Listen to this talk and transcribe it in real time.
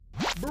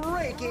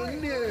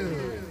Breaking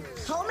news.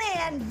 Oh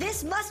man,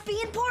 this must be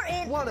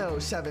important.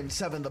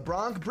 1077 The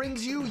Bronc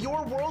brings you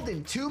your world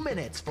in 2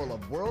 minutes, full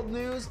of world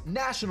news,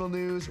 national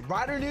news,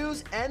 rider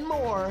news, and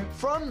more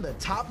from the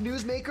top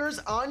newsmakers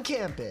on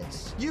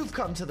campus. You've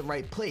come to the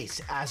right place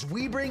as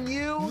we bring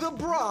you the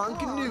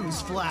Bronc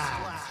News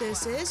Flash.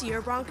 This is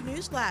your Bronc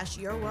News Flash,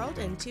 your world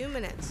in 2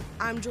 minutes.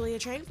 I'm Julia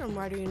Train from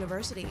Rider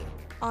University.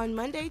 On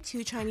Monday,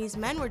 2 Chinese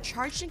men were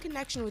charged in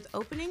connection with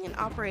opening and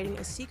operating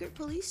a secret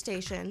police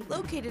station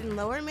located in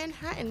Lower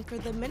Manhattan for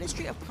the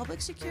Ministry of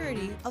Public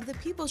Security of the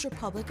People's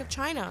Republic of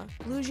China.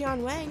 Lu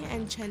Jianwang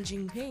and Chen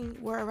Jinping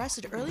were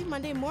arrested early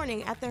Monday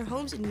morning at their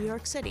homes in New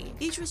York City.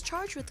 Each was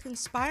charged with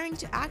conspiring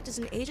to act as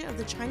an agent of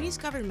the Chinese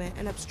government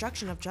and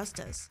obstruction of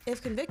justice.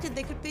 If convicted,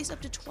 they could face up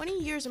to 20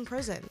 years in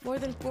prison. More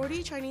than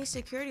 40 Chinese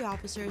security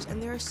officers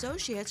and their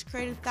associates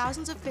created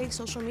thousands of fake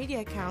social media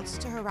accounts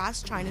to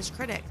harass China's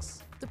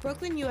critics. The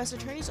Brooklyn U.S.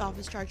 Attorney's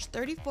Office charged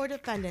 34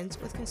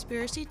 defendants with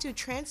conspiracy to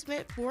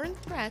transmit foreign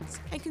threats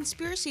and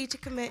conspiracy to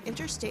commit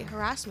interstate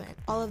harassment.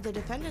 All of the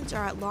defendants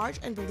are at large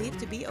and believed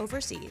to be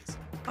overseas.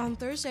 On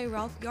Thursday,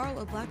 Ralph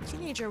Yarl, a black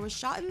teenager, was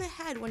shot in the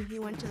head when he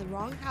went to the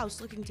wrong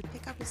house looking to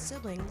pick up his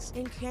siblings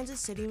in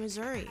Kansas City,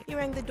 Missouri. He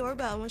rang the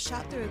doorbell and was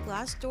shot through a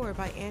glass door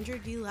by Andrew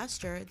D.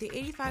 Lester, the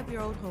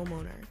 85-year-old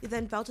homeowner. He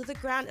then fell to the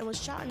ground and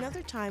was shot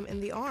another time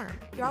in the arm.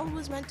 Yarl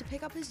was meant to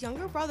pick up his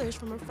younger brothers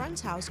from a friend's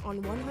house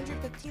on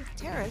 115th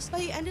Terrace, but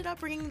he ended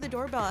up ringing the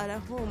doorbell at a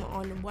home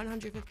on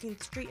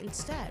 115th Street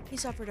instead. He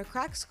suffered a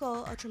cracked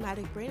skull, a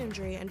traumatic brain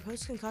injury, and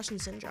post-concussion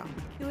syndrome.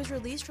 He was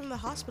released from the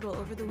hospital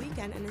over the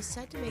weekend and is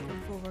said to make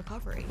a full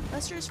recovery.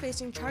 Lester is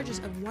facing charges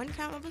of 1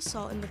 count of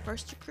assault in the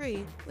first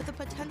degree with a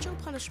potential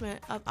punishment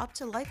of up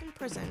to life in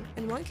prison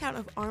and 1 count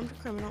of armed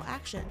criminal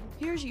action.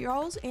 Here's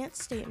Yarl's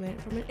aunt's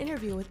statement from an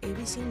interview with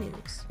ABC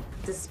News.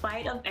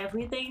 Despite of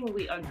everything,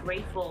 we are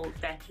grateful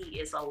that he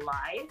is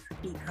alive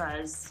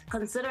because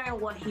considering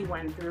what he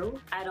went through,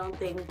 I don't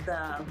think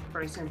the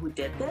person who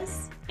did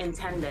this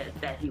intended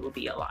that he would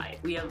be alive.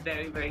 We are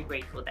very, very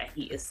grateful that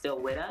he is still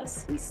with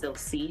us. We still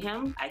see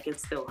him. I can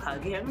still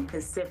hug him.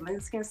 His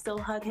siblings can still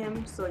hug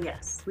him. So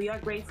yes, we are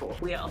grateful.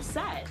 We are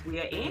upset. We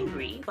are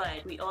angry,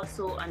 but we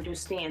also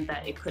understand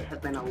that it could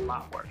have been a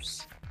lot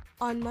worse.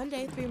 On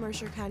Monday, 3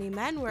 Mercer County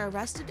men were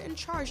arrested and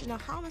charged in a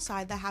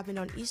homicide that happened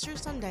on Easter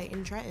Sunday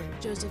in Trenton.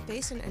 Joseph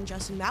Faison and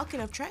Justin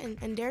Malkin of Trenton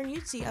and Darren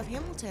Utsi of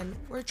Hamilton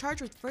were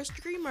charged with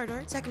first-degree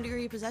murder,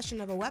 second-degree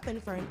possession of a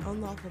weapon for an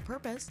unlawful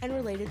purpose, and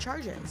related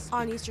charges.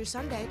 On Easter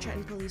Sunday,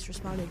 Trenton police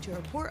responded to a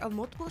report of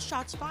multiple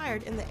shots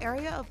fired in the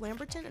area of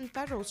Lamberton and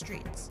Federal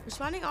Streets.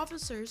 Responding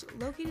officers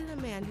located a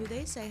man who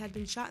they say had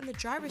been shot in the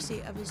driver's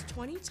seat of his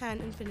 2010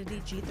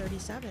 Infiniti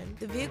G37.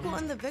 The vehicle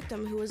and the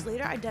victim, who was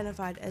later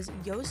identified as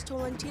Yost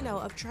Tolentino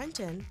of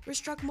Trenton, were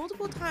struck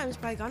multiple times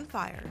by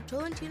gunfire.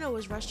 Tolentino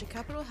was rushed to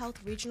Capitol Health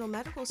Regional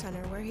Medical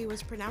Center where he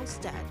was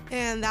pronounced dead.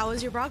 And that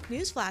was your Bronc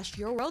News Flash,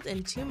 your world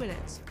in 2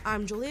 minutes.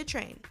 I'm Julia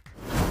Train.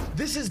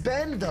 This has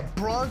been the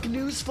Bronc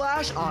News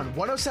Flash on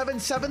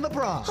 1077 The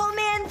Bronc. Oh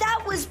man,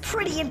 that was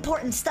pretty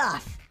important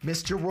stuff.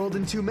 Missed your world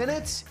in 2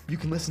 minutes? You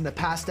can listen to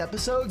past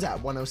episodes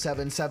at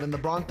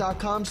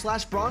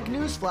 1077thebronc.com/Bronc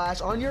News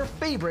Flash on your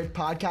favorite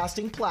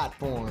podcasting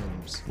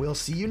platforms. We'll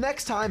see you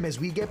next time as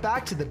we get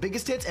back to the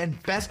biggest hits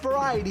and best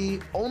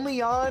variety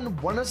only on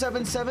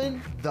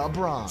 1077 The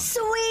Bronc.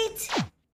 Sweet!